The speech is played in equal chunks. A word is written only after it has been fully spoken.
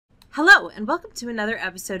Hello, and welcome to another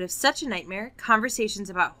episode of Such a Nightmare, Conversations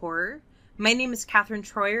about Horror. My name is Katherine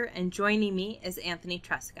Troyer, and joining me is Anthony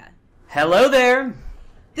Tresca. Hello there!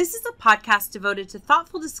 This is a podcast devoted to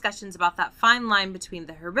thoughtful discussions about that fine line between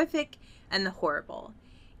the horrific and the horrible.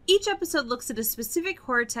 Each episode looks at a specific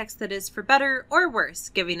horror text that is, for better or worse,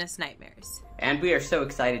 giving us nightmares. And we are so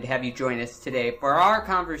excited to have you join us today for our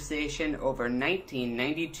conversation over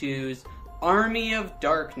 1992's Army of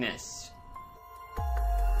Darkness.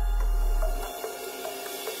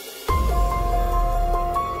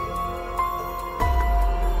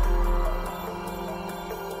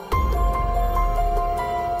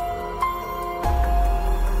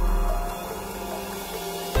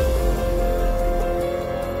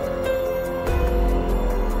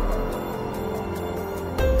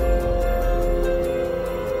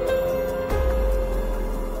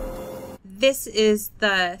 This is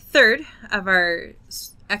the third of our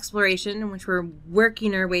exploration in which we're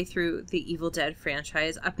working our way through the Evil Dead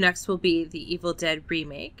franchise. Up next will be the Evil Dead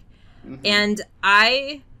remake. And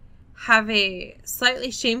I have a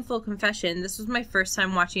slightly shameful confession. This was my first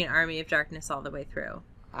time watching Army of Darkness all the way through.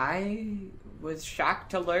 I was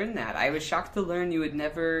shocked to learn that. I was shocked to learn you had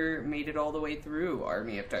never made it all the way through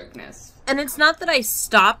Army of Darkness. And it's not that I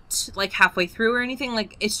stopped, like, halfway through or anything.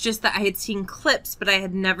 Like, it's just that I had seen clips, but I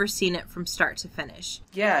had never seen it from start to finish.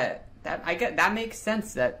 Yeah, that makes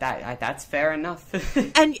sense. That's fair enough.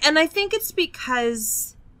 and I think it's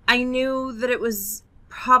because I knew that it was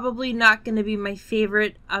probably not going to be my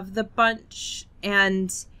favorite of the bunch.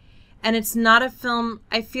 And it's not a film,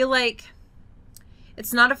 I feel like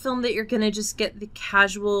it's not a film that you're going to just get the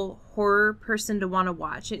casual horror person to want to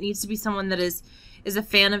watch. It needs to be someone that is a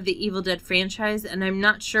fan of the Evil Dead franchise, and I'm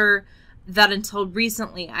not sure that until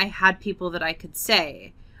recently I had people that I could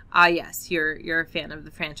say, yes, you're a fan of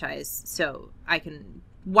the franchise, so I can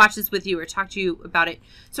watch this with you or talk to you about it.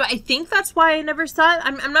 So I think that's why I never saw it.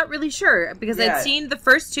 I'm not really sure, because I'd seen the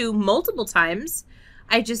first two multiple times.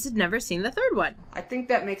 I just had never seen the third one. I think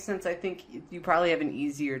that makes sense. I think you probably have an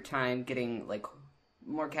easier time getting, like,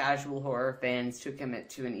 more casual horror fans to commit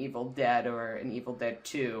to an Evil Dead or an Evil Dead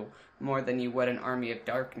 2 more than you would an Army of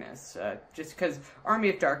Darkness. Just because Army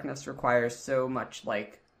of Darkness requires so much,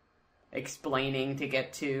 like, explaining to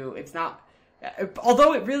get to. It's not...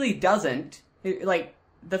 although it really doesn't.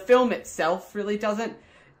 The film itself really doesn't.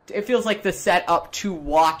 It feels like the setup to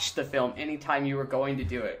watch the film anytime you were going to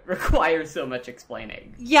do it requires so much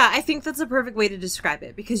explaining. Yeah, I think that's a perfect way to describe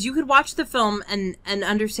it, because you could watch the film and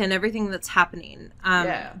understand everything that's happening.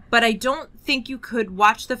 But I don't think you could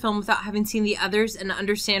watch the film without having seen the others and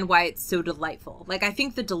understand why it's so delightful. Like, I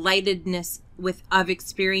think the delightedness of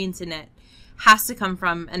experiencing it has to come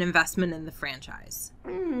from an investment in the franchise.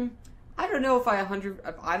 I don't know if I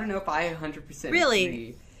 100% really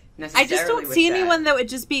agree. I just don't see anyone that would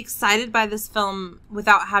just be excited by this film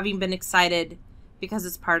without having been excited because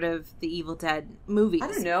it's part of the Evil Dead movies. I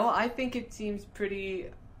don't know. I think it seems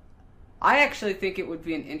pretty... I actually think it would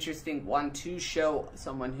be an interesting one to show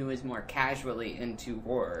someone who is more casually into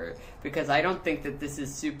horror, because I don't think that this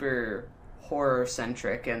is super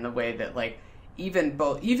horror-centric in the way that, like, even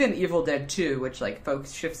Evil Dead 2, which, like,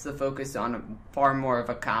 shifts the focus on far more of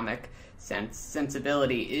a comic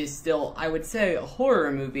sensibility, is still, I would say, a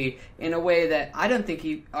horror movie in a way that I don't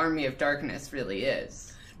think Army of Darkness really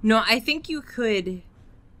is. No, I think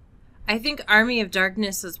Army of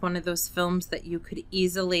Darkness is one of those films that you could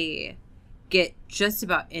easily get just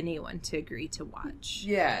about anyone to agree to watch.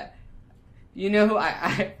 Yeah. You know,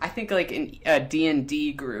 I think, like, a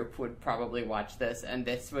D&D group would probably watch this, and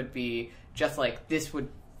this would be just like, this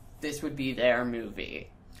would be their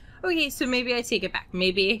movie. Okay, so maybe I take it back.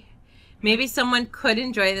 Maybe someone could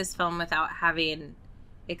enjoy this film without having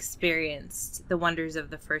experienced the wonders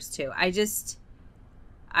of the first two. I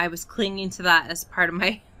was clinging to that as part of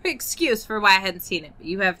my excuse for why I hadn't seen it. But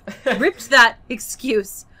you have ripped that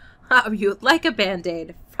excuse like a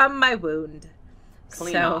Band-Aid from my wound.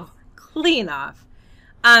 Clean off.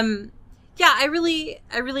 Yeah, I really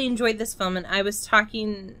enjoyed this film, and I was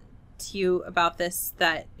talking to you about this,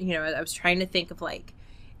 that, you know, I was trying to think of, like,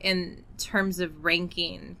 in terms of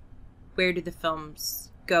ranking, where do the films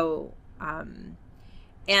go? And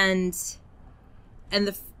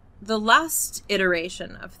the last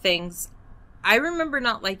iteration of things, I remember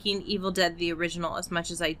not liking Evil Dead the original as much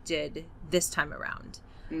as I did this time around.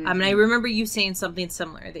 And I remember you saying something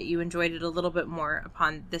similar, that you enjoyed it a little bit more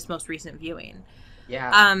upon this most recent viewing.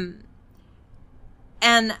 Yeah.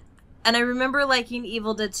 And I remember liking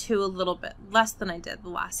Evil Dead 2 a little bit less than I did the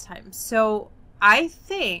last time. So I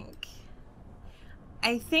think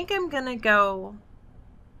I'm gonna go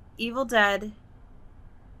Evil Dead,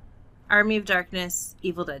 Army of Darkness,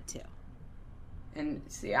 Evil Dead 2. And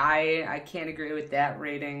see, I can't agree with that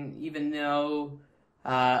rating, even though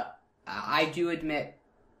I do admit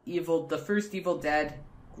the first Evil Dead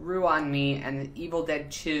grew on me, and Evil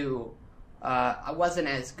Dead 2 wasn't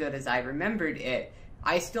as good as I remembered it.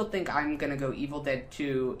 I still think I'm going to go Evil Dead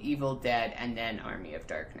 2, Evil Dead, and then Army of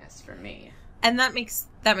Darkness for me. And that makes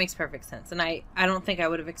perfect sense. And I don't think I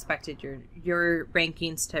would have expected your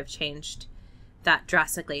rankings to have changed that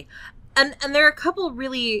drastically. And there are a couple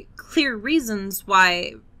really clear reasons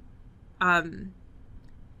why Army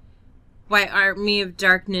of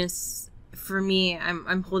Darkness, for me,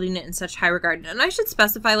 I'm holding it in such high regard. And I should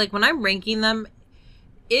specify, like, when I'm ranking them,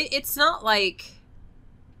 it's not like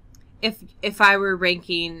if I were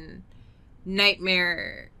ranking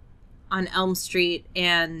Nightmare on Elm Street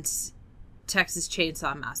and Texas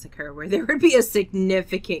Chainsaw Massacre, where there would be a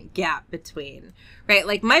significant gap between, right?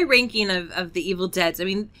 Like, my ranking of the Evil Deads, I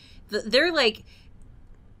mean, they're like,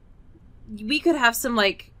 we could have some,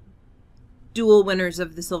 like, dual winners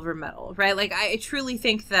of the silver medal, right? Like, I truly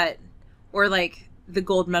think that, or, like, the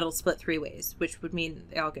gold medal split 3 ways, which would mean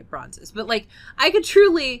they all get bronzes. But, like, I could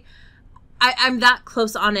truly, I'm that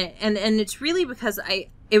close on it. And it's really because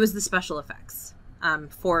it was the special effects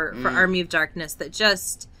for Army of Darkness that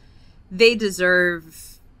just, they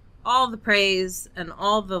deserve all the praise and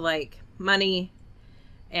all the, like, money.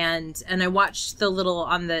 And I watched the little,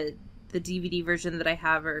 on the DVD version that I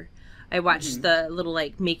have, or I watched the little,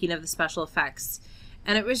 like, making of the special effects.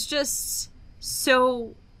 And it was just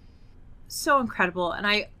so incredible. And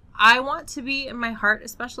I want to be, in my heart, a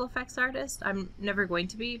special effects artist. I'm never going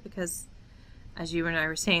to be, because, as you and I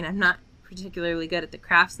were saying, I'm not particularly good at the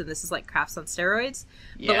crafts, and this is like crafts on steroids.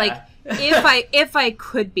 Yeah. But, like, if I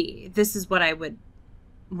could be, this is what I would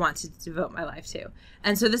want to devote my life to.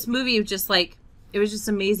 And so this movie was just, like, it was just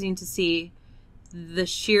amazing to see the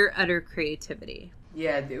sheer utter creativity.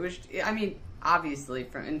 Yeah, it was, I mean, obviously,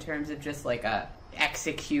 in terms of just, like, a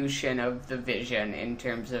execution of the vision, in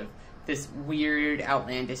terms of this weird,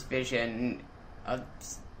 outlandish vision of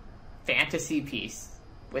fantasy piece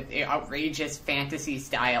with outrageous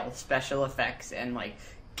fantasy-style special effects and, like,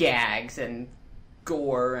 gags and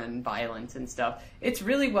gore and violence and stuff. It's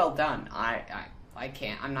really well done.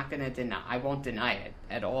 I'm not going to deny, I won't deny it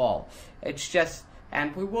at all. It's just,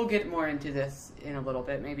 and we will get more into this in a little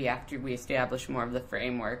bit, maybe after we establish more of the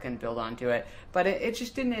framework and build onto it, but it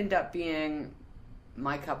just didn't end up being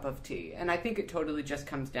my cup of tea. And I think it totally just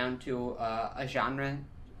comes down to a genre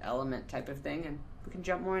element type of thing, and we can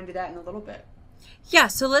jump more into that in a little bit. Yeah,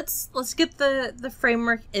 so let's get the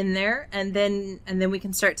framework in there, and then we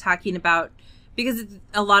can start talking about, because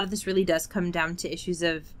a lot of this really does come down to issues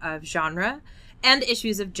of genre and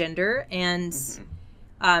issues of gender, and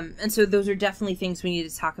so those are definitely things we need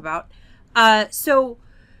to talk about. So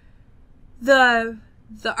the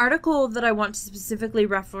article that I want to specifically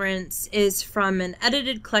reference is from an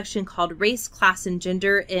edited collection called Race, Class, and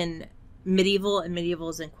Gender in Medieval, and medieval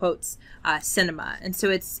is in quotes, cinema. And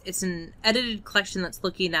so it's an edited collection that's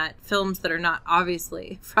looking at films that are not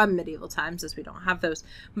obviously from medieval times, as we don't have those,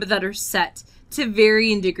 but that are set to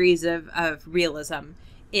varying degrees of realism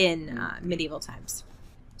in medieval times.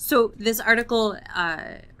 So this article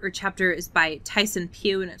or chapter is by Tison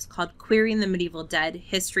Pugh, and it's called Queering the Medieval Dead,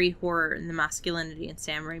 History, Horror, and the Masculinity in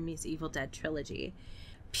Sam Raimi's Evil Dead Trilogy.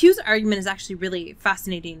 Pugh's argument is actually really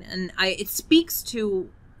fascinating, and it speaks to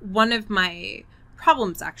one of my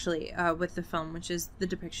problems, actually, with the film, which is the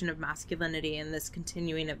depiction of masculinity and this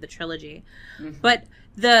continuing of the trilogy. But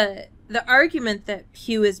the argument that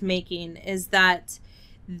Pugh is making is that,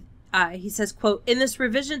 he says, quote, "In this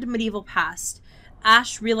revisioned medieval past,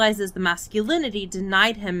 Ash realizes the masculinity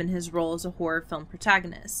denied him in his role as a horror film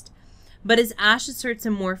protagonist. But as Ash asserts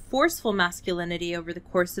a more forceful masculinity over the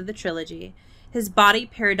course of the trilogy, his body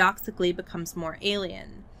paradoxically becomes more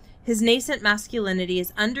alien. His nascent masculinity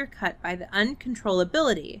is undercut by the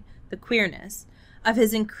uncontrollability, the queerness, of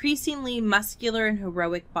his increasingly muscular and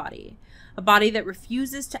heroic body, a body that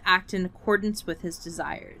refuses to act in accordance with his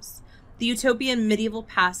desires. The utopian medieval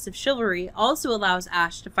past of chivalry also allows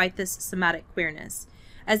Ash to fight this somatic queerness,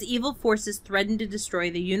 as evil forces threaten to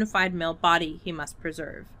destroy the unified male body he must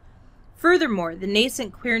preserve. Furthermore, the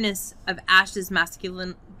nascent queerness of Ash's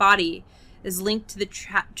masculine body is linked to the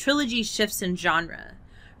trilogy's shifts in genre,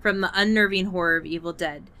 from the unnerving horror of Evil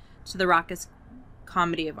Dead to the raucous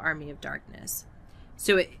comedy of Army of Darkness."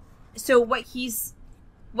 So what he's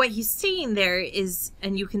saying there is,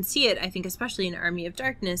 and you can see it, I think, especially in Army of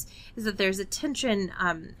Darkness, is that there's a tension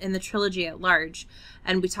in the trilogy at large,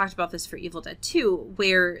 and we talked about this for Evil Dead 2,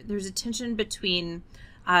 where there's a tension between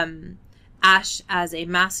Ash as a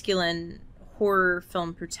masculine horror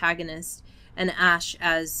film protagonist, and Ash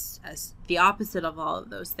as the opposite of all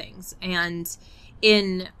of those things. And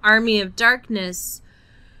in Army of Darkness,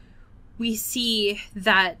 we see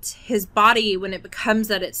that his body, when it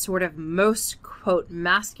becomes at its sort of most, quote,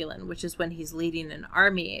 masculine, which is when he's leading an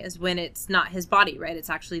army, is when it's not his body, right?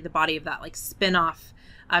 It's actually the body of that, like, spin-off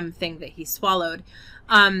thing that he swallowed.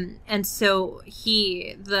 And so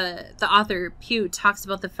the author Pugh talks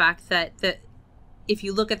about the fact that if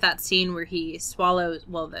you look at that scene where he swallows,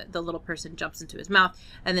 well, the little person jumps into his mouth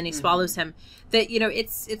and then he swallows him, that, you know,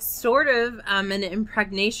 it's sort of an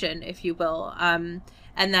impregnation, if you will,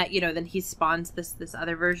 and that, you know, then he spawns this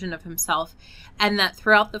other version of himself, and that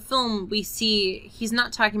throughout the film we see he's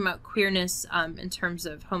not talking about queerness in terms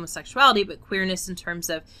of homosexuality, but queerness in terms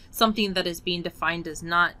of something that is being defined as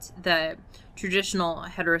not the traditional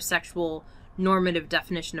heterosexual normative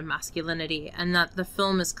definition of masculinity, and that the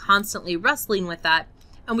film is constantly wrestling with that.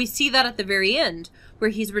 And we see that at the very end where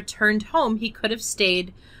he's returned home. He could have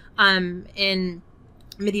stayed in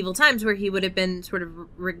medieval times where he would have been sort of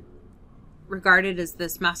regarded as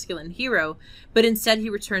this masculine hero, but instead he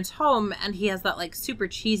returns home and he has that, like, super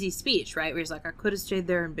cheesy speech, right, where he's like, I could have stayed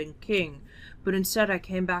there and been king, but instead I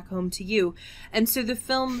came back home to you. And so the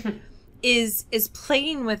film is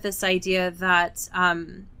playing with this idea that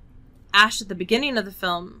Ash at the beginning of the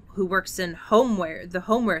film, who works in homeware, the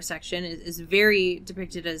homeware section, is very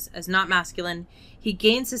depicted as not masculine. He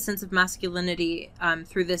gains a sense of masculinity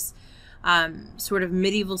through this sort of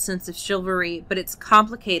medieval sense of chivalry, but it's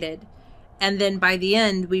complicated. And then by the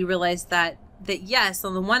end, we realize that yes,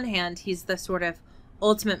 on the one hand, he's the sort of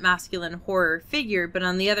ultimate masculine horror figure, but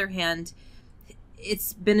on the other hand,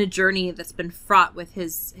 it's been a journey that's been fraught with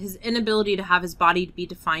his inability to have his body to be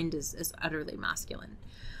defined as utterly masculine.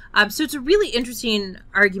 So it's a really interesting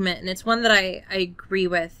argument, and it's one that I agree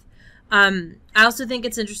with. I also think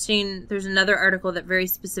it's interesting. There's another article that very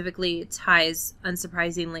specifically ties,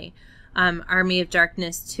 unsurprisingly, Army of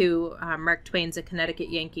Darkness to Mark Twain's A Connecticut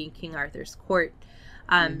Yankee in King Arthur's Court,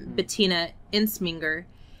 Betina Entzminger.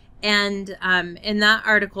 And in that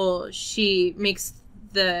article, she makes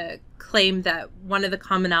the claim that one of the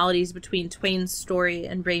commonalities between Twain's story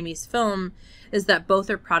and Raimi's film is that both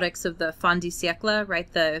are products of the fin du siècle,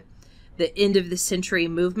 right? The end of the century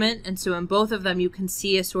movement. And so in both of them, you can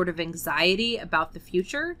see a sort of anxiety about the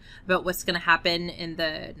future, about what's going to happen in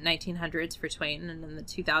the 1900s for Twain and in the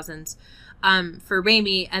 2000s for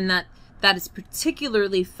Raimi. And that is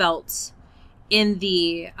particularly felt in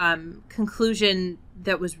the conclusion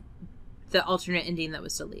that was the alternate ending that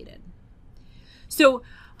was deleted. So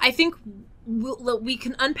I think we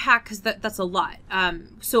can unpack, because that's a lot.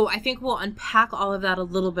 So I think we'll unpack all of that a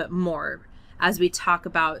little bit more as we talk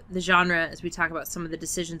about the genre, as we talk about some of the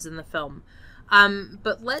decisions in the film.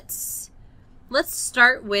 But let's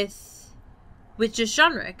start with just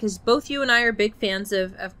genre, because both you and I are big fans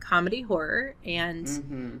of comedy horror,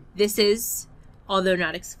 and this is, although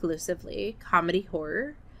not exclusively, comedy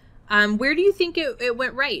horror. Where do you think it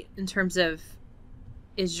went right in terms of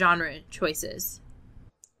its genre choices?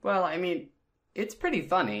 Well, I mean, it's pretty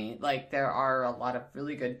funny. Like, there are a lot of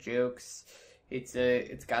really good jokes. It's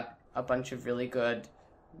got a bunch of really good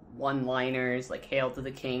one-liners, like "Hail to the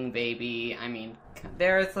King, baby." I mean,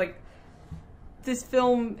 there's like this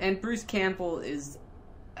film, and Bruce Campbell is,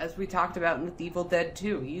 as we talked about with Evil Dead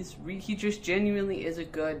 2, he just genuinely is a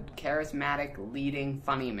good, charismatic, leading,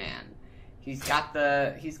 funny man. He's got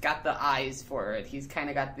the eyes for it. He's kind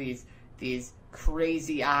of got these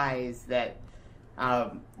crazy eyes that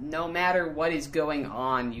no matter what is going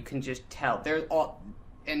on, you can just tell.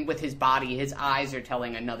 And with his body, his eyes are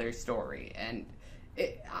telling another story. And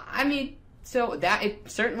it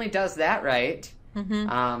certainly does that right.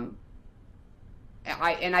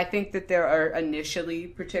 I think that there are initially,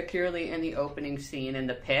 particularly in the opening scene in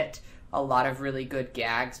the pit, a lot of really good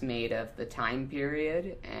gags made of the time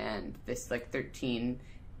period and this, like,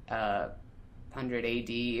 1300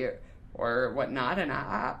 AD or whatnot. And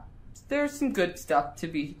there's some good stuff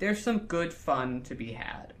there's some good fun to be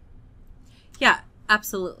had. Yeah,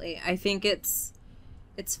 absolutely. I think it's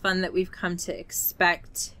fun that we've come to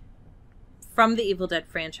expect from the Evil Dead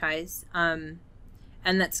franchise, and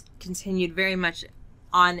that's continued very much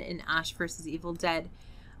on in Ash vs. Evil Dead.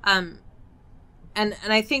 And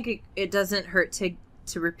I think it doesn't hurt to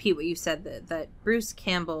repeat what you said, that Bruce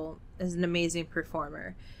Campbell is an amazing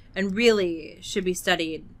performer and really should be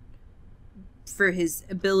studied for his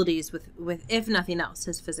abilities with if nothing else,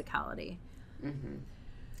 his physicality.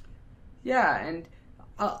 Yeah,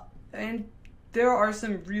 and there are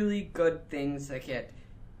some really good things that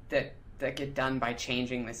that get done by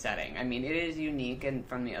changing the setting. I mean, it is unique and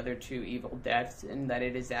from the other two Evil Deads in that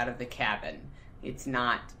it is out of the cabin. It's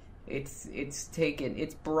not.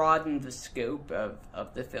 It's broadened the scope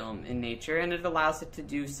of the film in nature, and it allows it to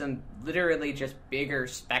do some literally just bigger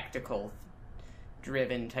spectacle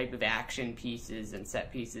driven type of action pieces and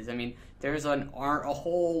set pieces. I mean, there's a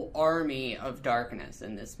whole army of darkness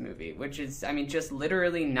in this movie, which is, I mean, just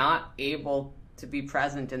literally not able to be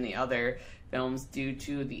present in the other films due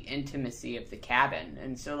to the intimacy of the cabin.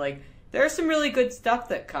 And so, like, there's some really good stuff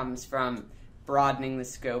that comes from broadening the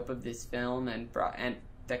scope of this film and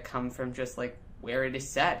that come from just, like, where it is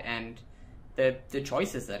set and the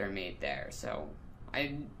choices that are made there. So,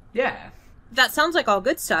 yeah. That sounds like all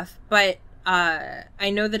good stuff, but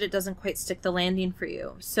I know that it doesn't quite stick the landing for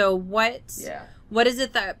you. So what is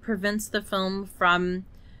it that prevents the film from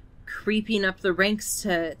creeping up the ranks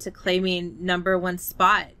to claiming #1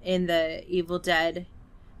 spot in the Evil Dead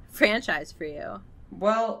franchise for you?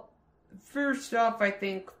 Well, first off, I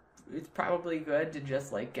think it's probably good to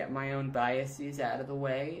just, like, get my own biases out of the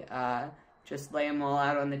way. Just lay them all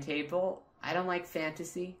out on the table. I don't like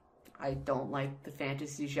fantasy. I don't like the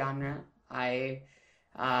fantasy genre. I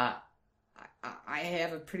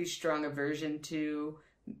have a pretty strong aversion to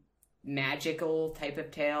magical type of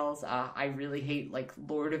tales. I really hate, like,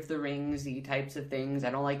 Lord of the Rings-y types of things.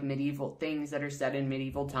 I don't like medieval things that are set in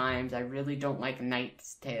medieval times. I really don't like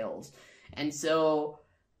knights' tales. And so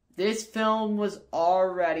this film was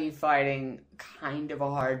already fighting kind of a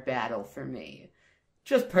hard battle for me.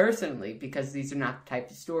 Just personally, because these are not the type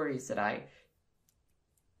of stories that I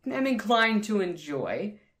am inclined to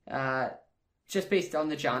enjoy. Just based on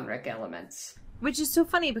the genre elements. Which is so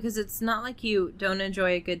funny because it's not like you don't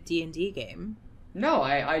enjoy a good D&D game. No,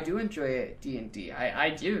 I do enjoy D&D. I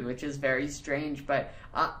do, which is very strange, but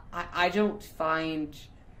I don't find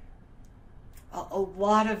a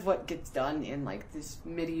lot of what gets done in, like, this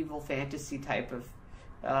medieval fantasy type of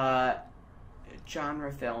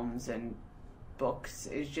genre films and books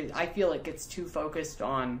is just, I feel like it's too focused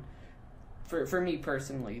on, for me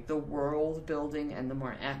personally, the world building and the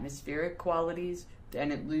more atmospheric qualities,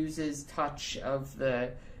 and it loses touch of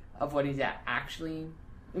what is actually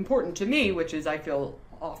important to me, which is, I feel,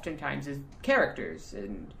 oftentimes is characters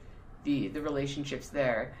and the relationships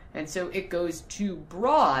there. And so it goes too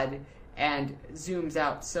broad and zooms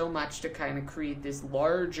out so much to kind of create this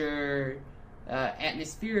larger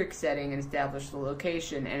atmospheric setting and establish the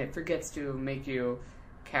location, and it forgets to make you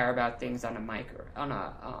care about things on a micro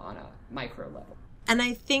level. And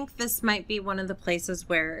I think this might be one of the places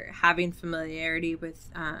where having familiarity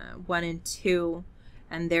with 1 and 2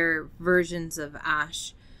 and their versions of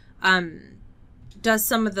Ash does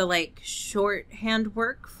some of the, like, shorthand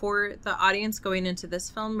work for the audience going into this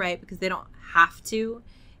film, right? Because they don't have to,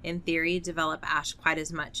 in theory, develop Ash quite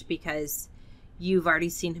as much because you've already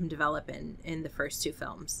seen him develop in the first 2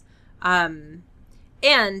 films. And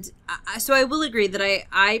so I will agree that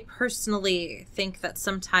I personally think that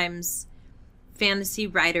sometimes fantasy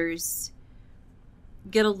writers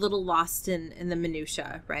get a little lost in the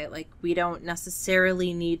minutia, right? Like, we don't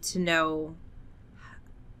necessarily need to know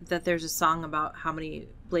that there's a song about how many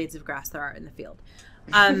blades of grass there are in the field.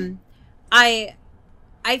 I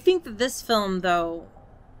think that this film, though,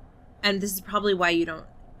 and this is probably why you don't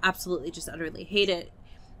absolutely just utterly hate it,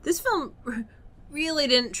 this film really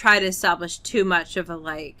didn't try to establish too much of a,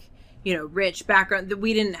 like, you know, rich background. That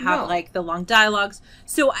we didn't have like the long dialogues.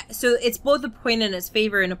 So it's both a point in its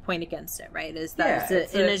favor and a point against it, right? Is that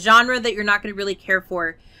it's in a genre that you're not going to really care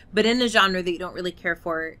for, but in a genre that you don't really care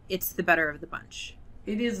for, it's the better of the bunch.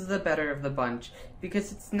 It is the better of the bunch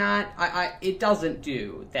because it's not. It doesn't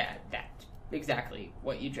do that exactly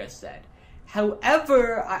what you just said.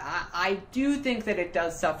 However, I do think that it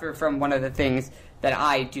does suffer from one of the things that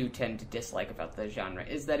I do tend to dislike about the genre,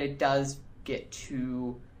 is that it does get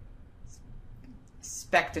too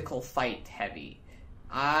spectacle fight heavy.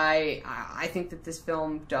 I think that this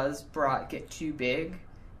film does get too big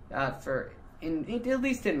at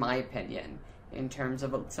least in my opinion, in terms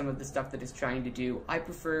of some of the stuff that it's trying to do. I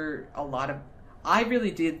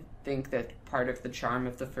really did think that part of the charm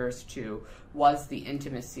of the first 2 was the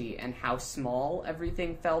intimacy and how small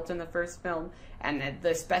everything felt in the first film, and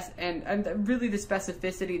really the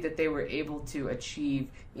specificity that they were able to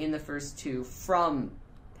achieve in the first 2 from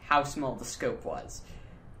how small the scope was.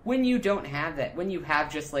 When you don't have that, when you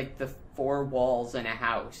have just, like, the 4 walls in a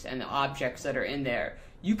house and the objects that are in there,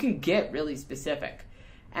 you can get really specific.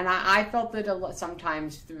 And I felt that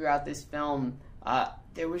sometimes throughout this film,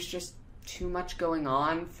 there was just too much going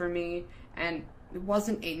on for me, and it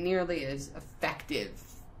wasn't nearly as effective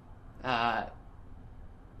as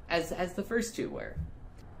the first 2 were.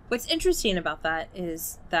 What's interesting about that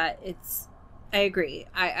is that I agree.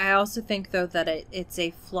 I also think, though, that it's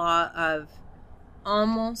a flaw of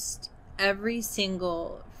almost every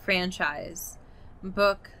single franchise,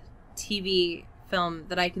 book, TV, film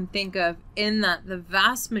that I can think of, in that the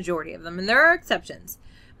vast majority of them, and there are exceptions,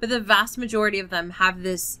 but the vast majority of them have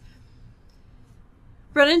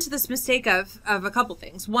run into this mistake of a couple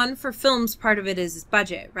things. One, for films, part of it is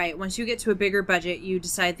budget, right? Once you get to a bigger budget, you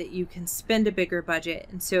decide that you can spend a bigger budget,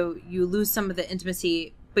 and so you lose some of the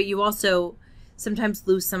intimacy, but you also sometimes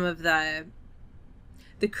lose some of the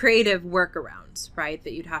creative workarounds, right,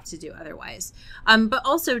 that you'd have to do otherwise. But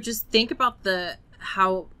also just think about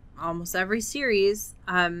how almost every series,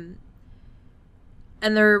 and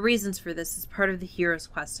there are reasons for this, it's part of the hero's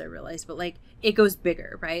quest, I realize, but like it goes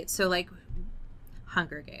bigger, right? So like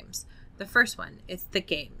Hunger Games, the first one, it's the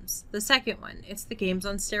games. The second one, it's the games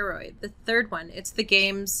on steroid. The third one, it's the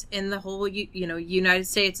games in the whole United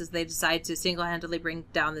States as they decide to single-handedly bring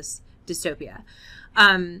down this dystopia.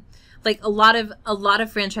 Like a lot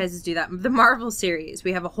of franchises do that. The Marvel series,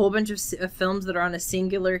 we have a whole bunch of films that are on a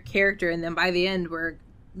singular character, and then by the end we're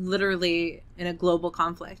literally in a global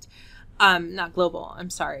conflict. Not global, I'm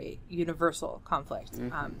sorry, universal conflict.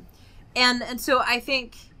 Mm-hmm. And so I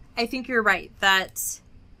think you're right that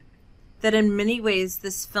in many ways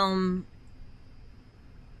this film,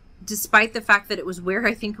 despite the fact that it was where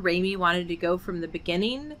I think Raimi wanted to go from the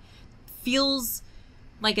beginning, feels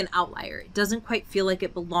like an outlier. It doesn't quite feel like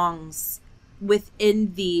it belongs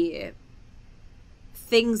within the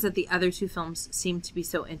things that the other two films seem to be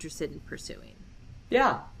so interested in pursuing.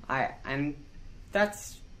 Yeah, I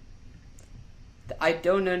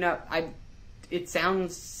don't know. No, it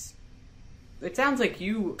sounds like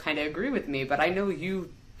you kind of agree with me, but I know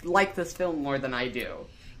you like this film more than I do.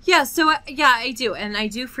 Yeah, so yeah, I do, and I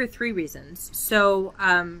do for 3 reasons. So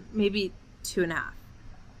maybe 2.5,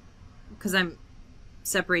 because I'm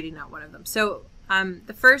separating out one of them. So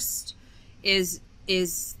the first is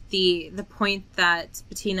the point that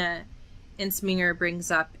Betina Entzminger brings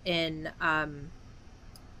up in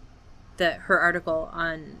her article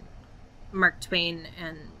on Mark Twain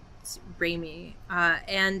and Raimi,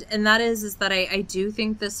 and that is that I do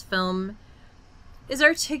think this film is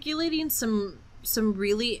articulating some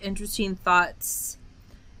really interesting thoughts.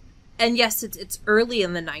 And yes, it's early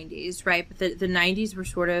in the 90s, right? But the 90s were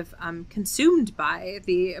sort of consumed by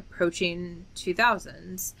the approaching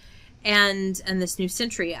 2000s and this new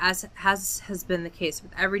century, as has been the case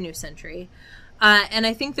with every new century. And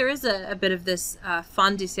I think there is a bit of this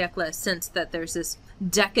fin du siècle sense that there's this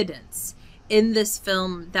decadence in this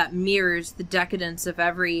film that mirrors the decadence of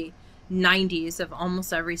every 90s, of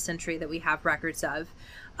almost every century that we have records of.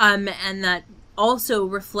 And that also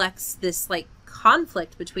reflects this like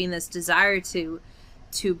conflict between this desire to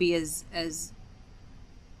be as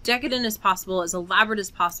decadent as possible, as elaborate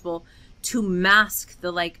as possible, to mask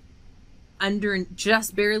the like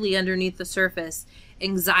just barely underneath the surface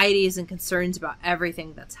anxieties and concerns about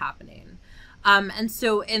everything that's happening. And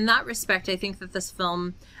so in that respect, I think that this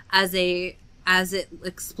film, as it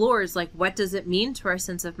explores like what does it mean to our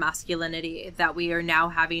sense of masculinity, that we are now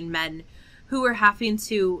having men who are having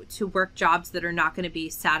to work jobs that are not going to be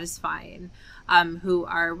satisfying, who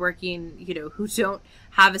are working, who don't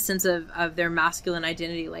have a sense of their masculine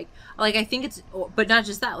identity. Like I think it's, but not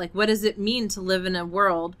just that, like what does it mean to live in a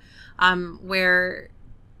world where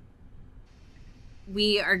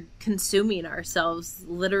we are consuming ourselves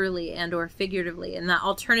literally and or figuratively, and that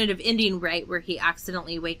alternative ending, right, where he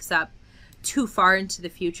accidentally wakes up too far into the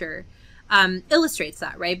future, illustrates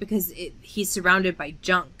that, right? Because he's surrounded by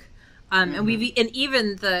junk. Mm-hmm. And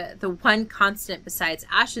even the one constant besides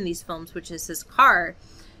Ash in these films, which is his car,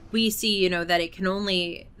 we see, that it can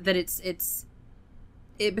only, that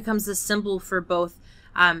it becomes a symbol for both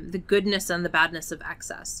the goodness and the badness of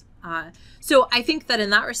excess. So I think that in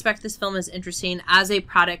that respect, this film is interesting as a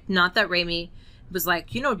product, not that Raimi was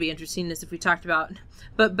like, it'd be interesting is if we talked about,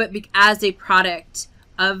 but as a product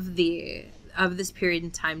of this period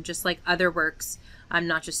in time, just like other works,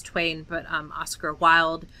 not just Twain, but Oscar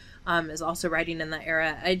Wilde is also writing in that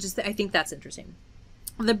era. I think that's interesting.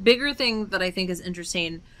 The bigger thing that I think is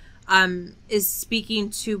interesting is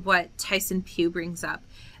speaking to what Tison Pugh brings up,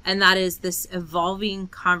 and that is this evolving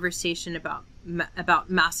conversation about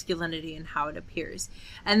masculinity and how it appears.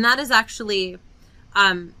 And that is actually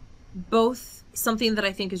both something that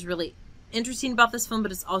I think is really interesting about this film,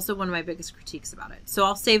 but it's also one of my biggest critiques about it. So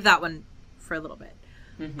I'll save that one for a little bit.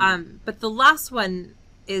 Mm-hmm. But the last one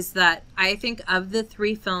is that I think of the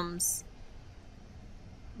 3 films,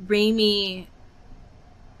 Raimi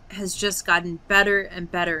has just gotten better and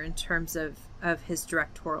better in terms of his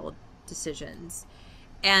directorial decisions.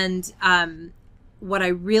 And what I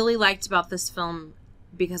really liked about this film,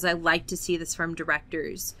 because I like to see this from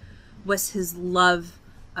directors, was his love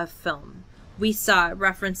of film. We saw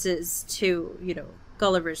references to, you know,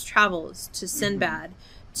 Gulliver's Travels, to Sinbad,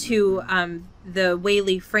 to the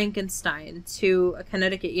Whaley Frankenstein, to A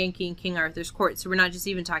Connecticut Yankee in King Arthur's Court. So we're not just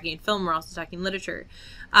even talking film, we're also talking literature.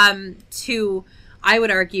 To, I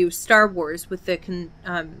would argue, Star Wars with the,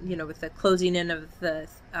 you know, with the closing in of the,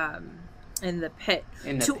 in the pit.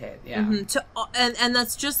 In the pit, yeah. And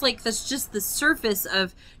that's just the surface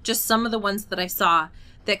of just some of the ones that I saw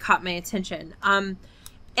that caught my attention.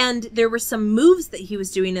 And there were some moves that he was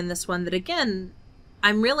doing in this one that, again,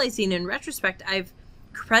 I'm realizing in retrospect, I've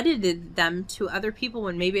credited them to other people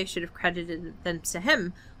when maybe I should have credited them to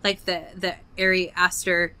him, like the Ari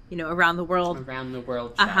Aster, you know, around the world shot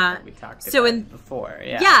that we talked about before.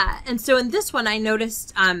 Yeah, and so in this one, I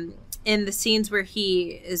noticed in the scenes where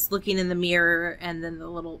he is looking in the mirror and then the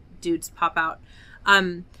little dudes pop out,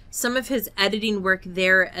 some of his editing work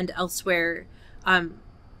there and elsewhere.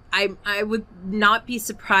 I would not be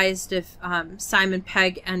surprised if Simon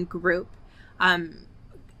Pegg and group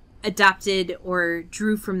adapted or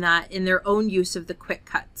drew from that in their own use of the quick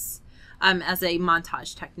cuts as a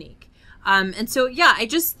montage technique. And so, yeah, I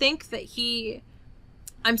just think that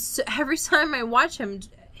every time I watch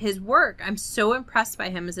his work, I'm so impressed by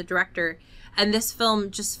him as a director. And this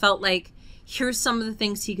film just felt like, here's some of the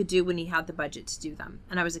things he could do when he had the budget to do them.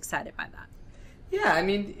 And I was excited by that. Yeah, I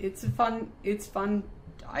mean, it's fun,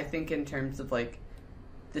 I think, in terms of, like,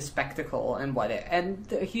 the spectacle and and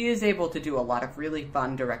he is able to do a lot of really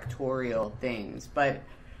fun directorial things, but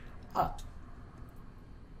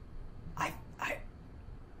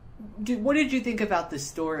what did you think about the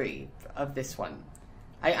story of this one?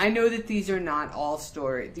 I know that these are not all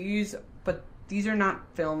but these are not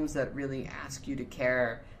films that really ask you to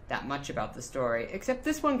care that much about the story, except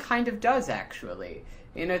this one kind of does, actually,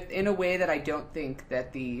 in a way that I don't think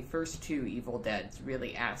that the first two Evil Deads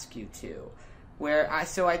really ask you to.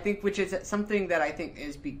 I think, which is something that I think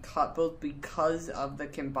is both because of the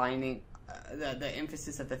combining, the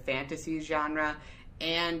emphasis of the fantasy genre,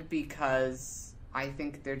 and because I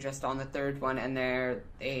think they're just on the third one and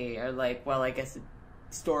they are like, well, I guess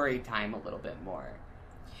story time a little bit more.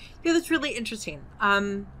 Yeah, that's really interesting.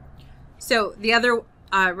 So the other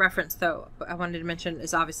reference, though, I wanted to mention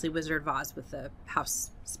is obviously Wizard of Oz with the house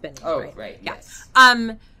spinning. Oh, right, yeah. Yes.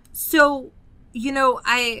 So, you know,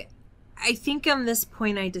 I think on this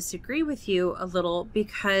point I disagree with you a little,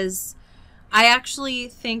 because I actually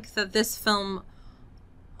think that this film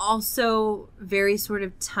also very sort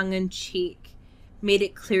of tongue-in-cheek made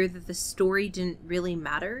it clear that the story didn't really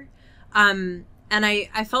matter. And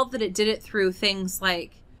I felt that it did it through things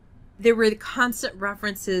like there were constant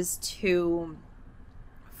references to,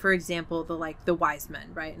 for example, the wise men,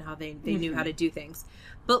 right? And how they knew how to do things.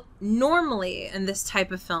 But normally in this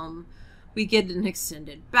type of film, we get an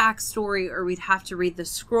extended backstory, or we'd have to read the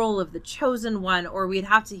scroll of the Chosen One, or we'd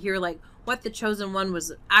have to hear like what the Chosen One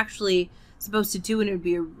was actually supposed to do, and it would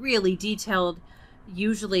be a really detailed,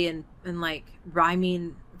 usually in like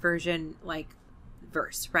rhyming version, like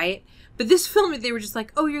verse, right? But this film, they were just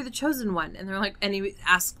like, oh, you're the Chosen One, and they're like, and he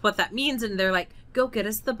asked what that means, and they're like, go get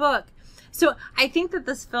us the book. So I think that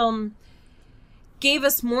this film gave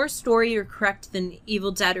us more story, or correct, than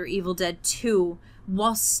Evil Dead or Evil Dead 2,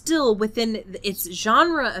 while still within its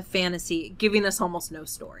genre of fantasy, giving us almost no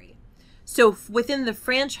story. So within the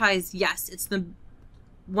franchise, yes, it's the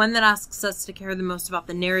one that asks us to care the most about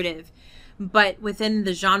the narrative. But within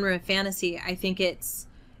the genre of fantasy, I think it's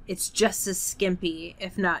just as skimpy,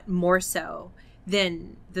 if not more so,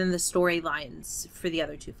 than the storylines for the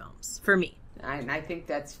other two films, for me. I think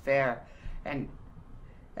that's fair. And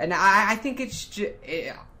I think it's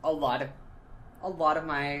a lot of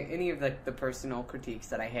any of the personal critiques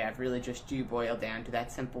that I have really just do boil down to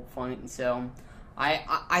that simple point. And so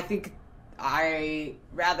I think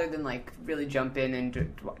rather than like really jump in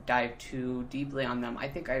and dive too deeply on them, I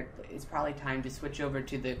think it's probably time to switch over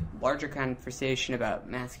to the larger conversation about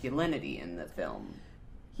masculinity in the film.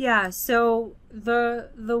 Yeah, so the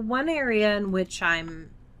one area in which I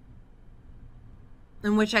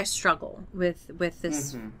struggle with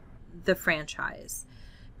this the franchise,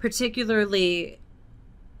 particularly,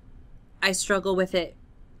 I struggle with it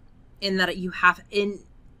in that you have in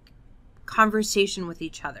conversation with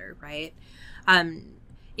each other, right?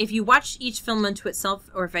 If you watch each film unto itself,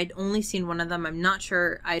 or if I'd only seen one of them, I'm not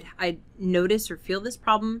sure I'd notice or feel this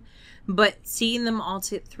problem. But seeing them all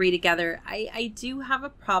three together, I do have a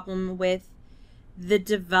problem with the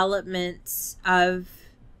development of,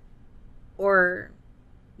 or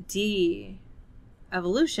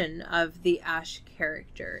evolution of the Ash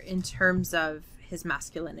character in terms of his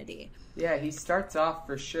masculinity. Yeah, he starts off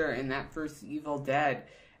for sure in that first Evil Dead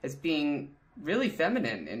as being really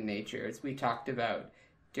feminine in nature, as we talked about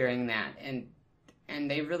during that, and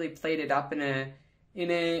they really played it up in a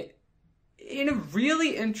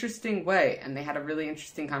really interesting way, and they had a really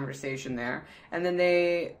interesting conversation there. And then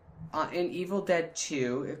they in Evil Dead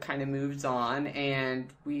 2, it kind of moves on, and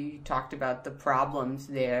we talked about the problems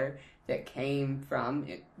there that came from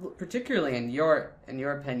it, particularly in your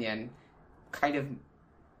opinion, kind of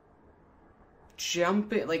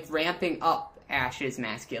ramping up Ash's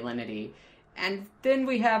masculinity. And then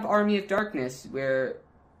we have Army of Darkness, where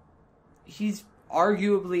he's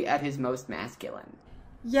arguably at his most masculine.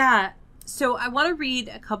 Yeah, so I want to read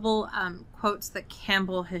a couple quotes that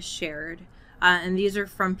Campbell has shared, and these are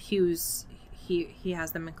from Pugh's. He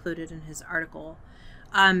has them included in his article,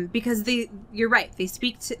 because you're right, they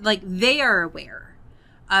speak to, like, they are aware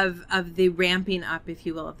of the ramping up, if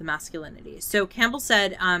you will, of the masculinity. So Campbell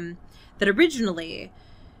said that originally,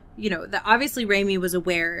 that obviously Raimi was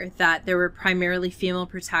aware that there were primarily female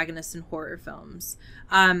protagonists in horror films.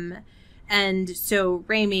 And so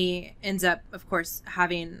Raimi ends up, of course,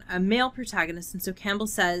 having a male protagonist. And so Campbell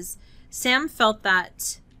says, Sam felt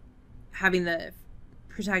that having the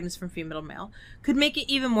protagonist from female to male could make it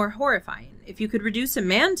even more horrifying. If you could reduce a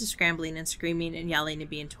man to scrambling and screaming and yelling and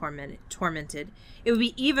being tormented, it would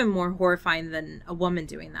be even more horrifying than a woman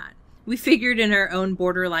doing that. We figured in our own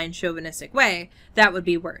borderline chauvinistic way, that would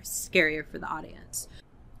be worse, scarier for the audience.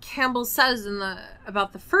 Campbell says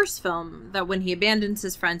about the first film that when he abandons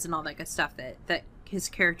his friends and all that good stuff, that his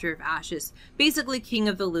character of Ash is basically king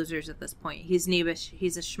of the losers at this point. He's knavish,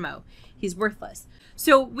 he's a schmo, he's worthless.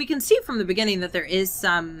 So we can see from the beginning that there is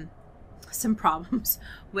some problems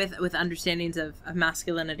with understandings of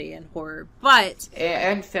masculinity and horror, but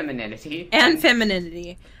and femininity.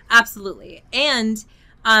 Absolutely. And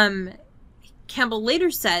Campbell later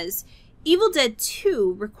says, Evil Dead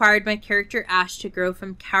 2 required my character Ash to grow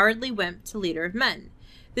from cowardly wimp to leader of men.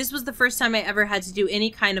 This was the first time I ever had to do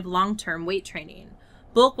any kind of long-term weight training.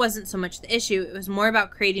 Bulk wasn't so much the issue, it was more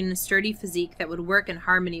about creating a sturdy physique that would work in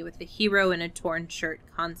harmony with the hero in a torn shirt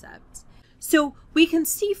concept. So we can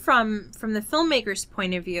see from the filmmaker's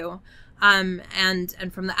point of view, and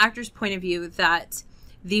from the actor's point of view, that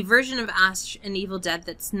the version of Ash in Evil Dead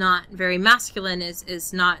that's not very masculine is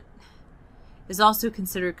also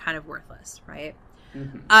considered kind of worthless, right?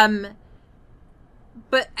 Mm-hmm.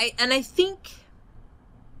 But I think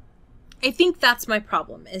that's my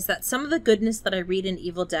problem, is that some of the goodness that I read in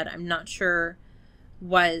Evil Dead, I'm not sure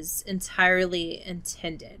was entirely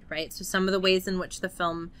intended, right? So some of the ways in which the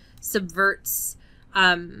film subverts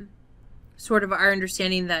sort of our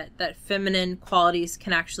understanding that feminine qualities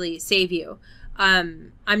can actually save you.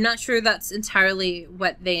 I'm not sure that's entirely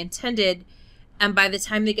what they intended, and by the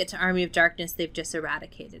time they get to Army of Darkness, they've just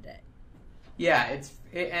eradicated it. Yeah,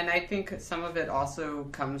 and I think some of it also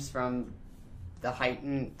comes from the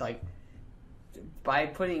heightened, like, by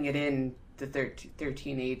putting it in the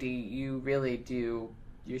 1380, you really do,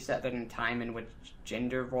 you're set in a time in which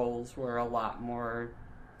gender roles were a lot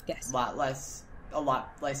less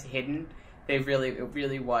hidden. It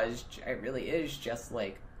really is just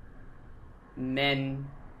like men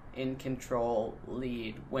in control,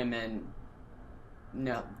 lead, women,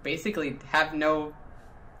 basically have no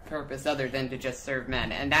purpose other than to just serve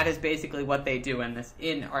men, and that is basically what they do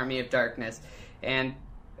in Army of Darkness. And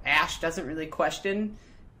Ash doesn't really question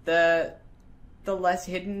the less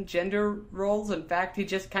hidden gender roles. In fact, he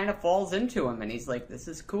just kind of falls into them, and he's like, "This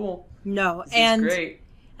is cool. No, this is great."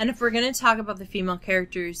 And if we're going to talk about the female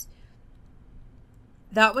characters,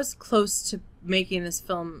 that was close to making this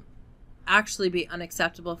film actually be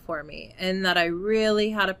unacceptable for me, and that I really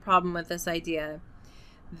had a problem with this idea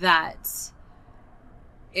that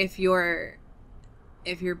if your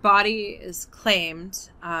body is claimed,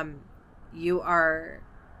 you are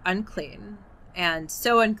unclean, and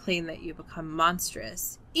so unclean that you become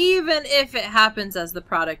monstrous, even if it happens as the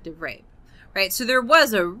product of rape, right? So there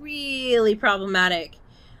was a really problematic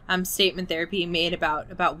statement there being made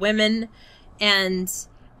about women, and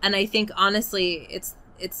I think honestly it's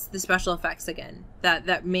the special effects again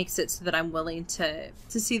that makes it so that I'm willing to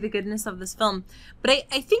see the goodness of this film. But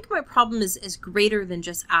I think my problem is greater than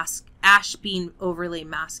just Ash being overly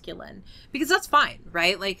masculine, because that's fine,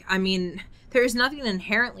 right? Like, I mean, there is nothing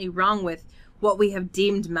inherently wrong with what we have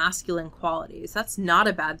deemed masculine qualities. That's not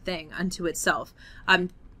a bad thing unto itself.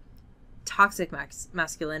 Toxic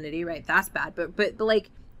masculinity, right? That's bad. But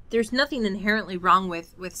like, there's nothing inherently wrong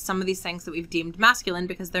with some of these things that we've deemed masculine,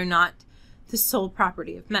 because they're not the sole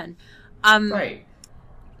property of men. Right.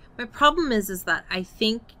 My problem is that I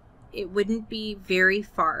think it wouldn't be very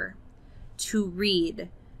far to read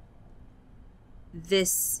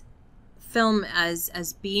this film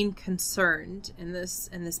as being concerned in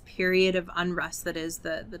this period of unrest that is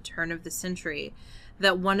the turn of the century,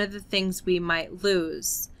 that one of the things we might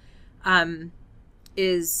lose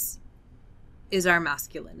is our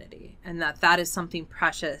masculinity, and that is something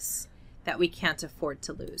precious that we can't afford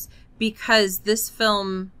to lose. Because this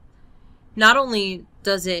film, not only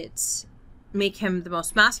does it make him the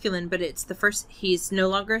most masculine, but it's the first, he's no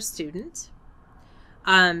longer a student.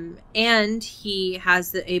 And he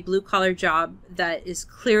has a blue-collar job that is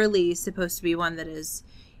clearly supposed to be one that is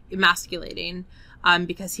emasculating,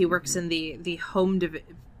 because he works in the home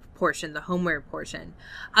portion, the homeware portion.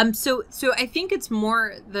 So I think it's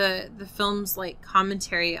more the film's like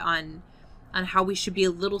commentary on how we should be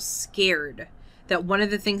a little scared that one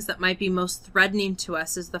of the things that might be most threatening to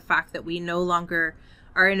us is the fact that we no longer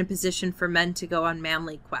are in a position for men to go on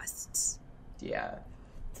manly quests. Yeah.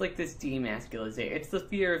 It's like this demasculization. It's the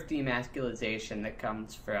fear of demasculization that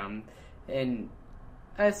comes from in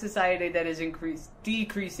a society that is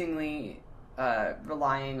decreasingly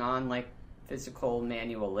relying on like physical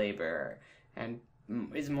manual labor and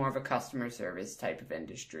is more of a customer service type of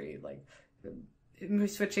industry. Like, we're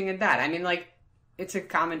switching in that. I mean, like, it's a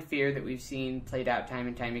common fear that we've seen played out time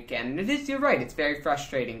and time again. And it is, you're right, it's very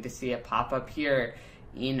frustrating to see it pop up here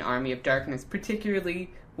in Army of Darkness,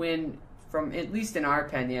 particularly when, from at least in our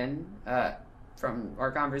opinion, from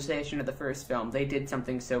our conversation of the first film, they did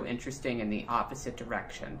something so interesting in the opposite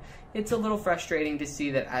direction. It's a little frustrating to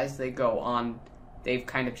see that as they go on, they've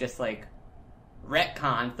kind of just like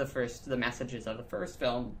retconned the messages of the first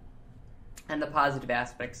film and the positive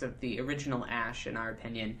aspects of the original Ash, in our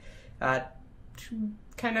opinion, to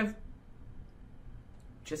kind of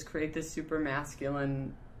just create this super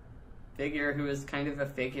masculine figure who is kind of a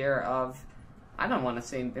figure of, I don't want to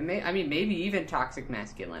say, maybe even toxic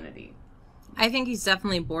masculinity. I think he's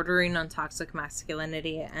definitely bordering on toxic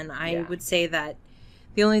masculinity, and I would say that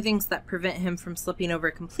the only things that prevent him from slipping over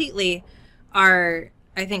completely are,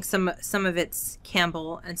 I think, some of it's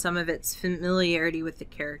Campbell and some of it's familiarity with the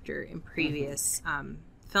character in previous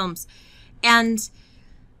films, and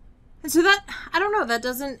so that, I don't know,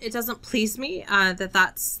 it doesn't please me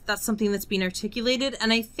that's something that's being articulated,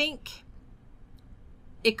 and I think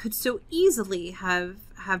it could so easily have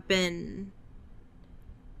been.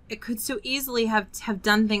 It could so easily have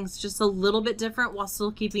done things just a little bit different while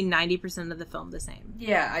still keeping 90% of the film the same.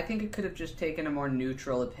 Yeah, I think it could have just taken a more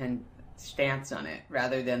neutral stance on it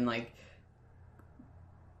rather than like,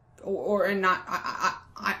 or not.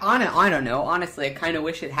 I don't know. Honestly, I kind of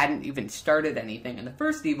wish it hadn't even started anything in the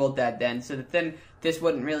first Evil Dead then, so that then this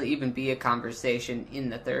wouldn't really even be a conversation in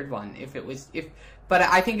the third one. But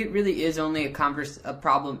I think it really is only a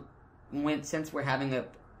problem since we're having a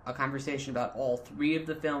conversation about all three of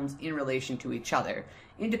the films in relation to each other.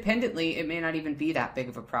 Independently, it may not even be that big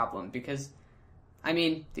of a problem, because,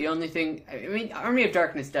 Army of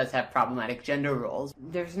Darkness does have problematic gender roles.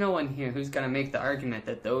 There's no one here who's going to make the argument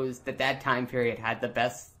that that time period had the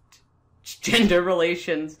best gender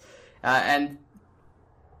relations, but,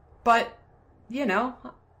 you know,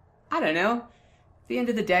 I don't know. At the end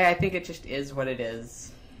of the day, I think it just is what it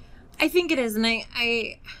is. I think it is, and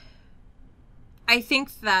I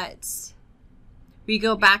think that we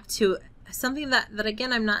go back to something that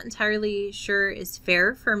again, I'm not entirely sure is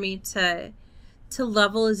fair for me to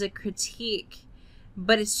level as a critique,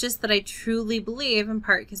 but it's just that I truly believe, in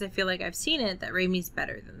part because I feel like I've seen it, that Raimi's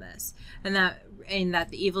better than this, and that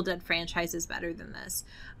the Evil Dead franchise is better than this.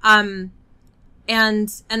 And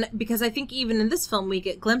because I think even in this film we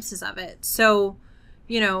get glimpses of it. So,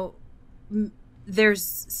 you know,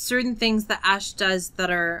 there's certain things that Ash does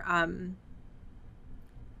that are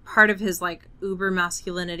part of his like uber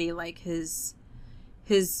masculinity, like his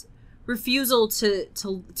refusal to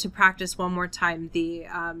practice one more time the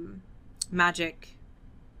magic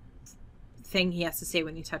thing he has to say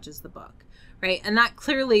when he touches the book, right? And that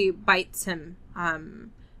clearly bites him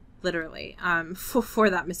literally for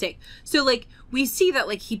that mistake. So like we see that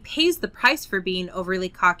like he pays the price for being overly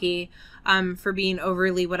cocky, for being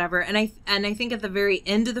overly whatever, and I think at the very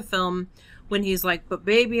end of the film, when he's like, but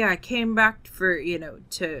baby, I came back for, you know,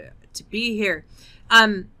 to be here.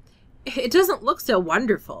 It doesn't look so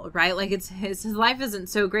wonderful, right? Like his life isn't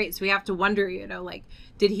so great. So we have to wonder, you know, like,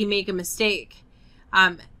 did he make a mistake?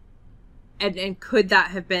 And could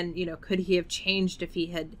that have been, you know, could he have changed if he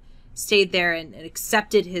had stayed there and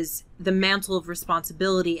accepted the mantle of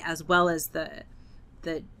responsibility, as well as the,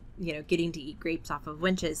 you know, getting to eat grapes off of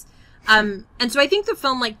winches. And so I think the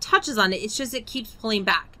film like touches on it. It's just, it keeps pulling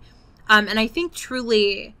back. And I think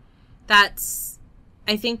truly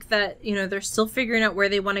I think that, you know, they're still figuring out where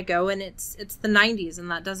they want to go, and it's the 90s,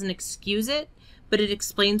 and that doesn't excuse it, but it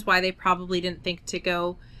explains why they probably didn't think to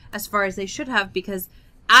go as far as they should have, because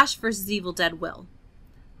Ash versus Evil Dead will.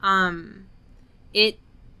 It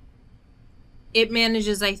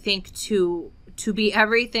manages, I think, to be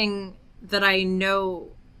everything that I know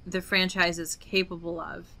the franchise is capable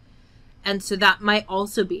of. And so that might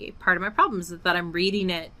also be part of my problems, is that I'm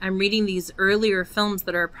reading these earlier films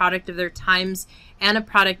that are a product of their times and a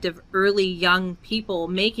product of early young people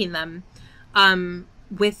making them,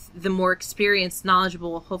 with the more experienced,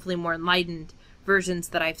 knowledgeable, hopefully more enlightened versions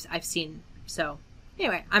that I've seen. So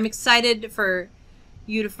anyway, I'm excited for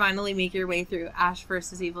you to finally make your way through Ash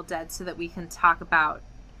versus Evil Dead so that we can talk about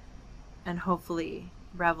and hopefully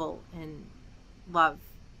revel in love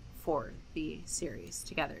for the series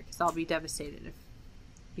together, because I'll be devastated if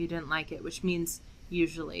you didn't like it, which means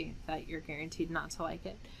usually that you're guaranteed not to like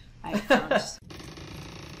it. I found.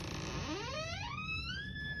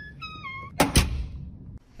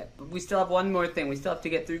 We still have one more thing. We still have to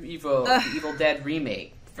get through the Evil Dead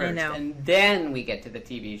remake first, and then we get to the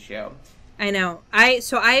TV show. I know. I've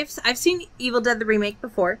seen Evil Dead the remake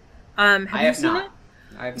before. Have you seen it?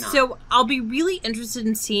 I have not. So I'll be really interested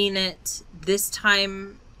in seeing it this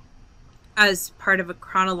time as part of a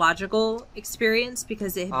chronological experience,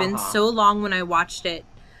 because it had been so long when I watched it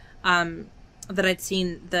that I'd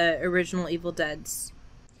seen the original Evil Deads.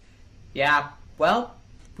 Yeah, well,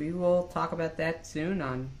 we will talk about that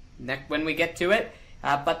soon when we get to it.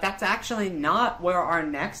 But that's actually not where our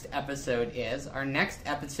next episode is. Our next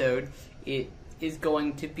episode is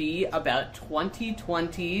going to be about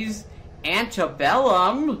 2020's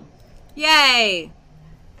Antebellum. Yay!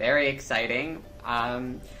 Very exciting.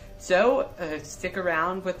 So stick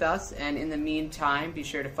around with us, and in the meantime, be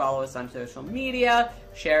sure to follow us on social media,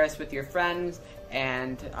 share us with your friends,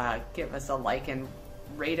 and give us a like and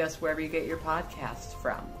rate us wherever you get your podcasts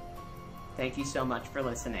from. Thank you so much for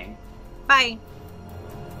listening. Bye.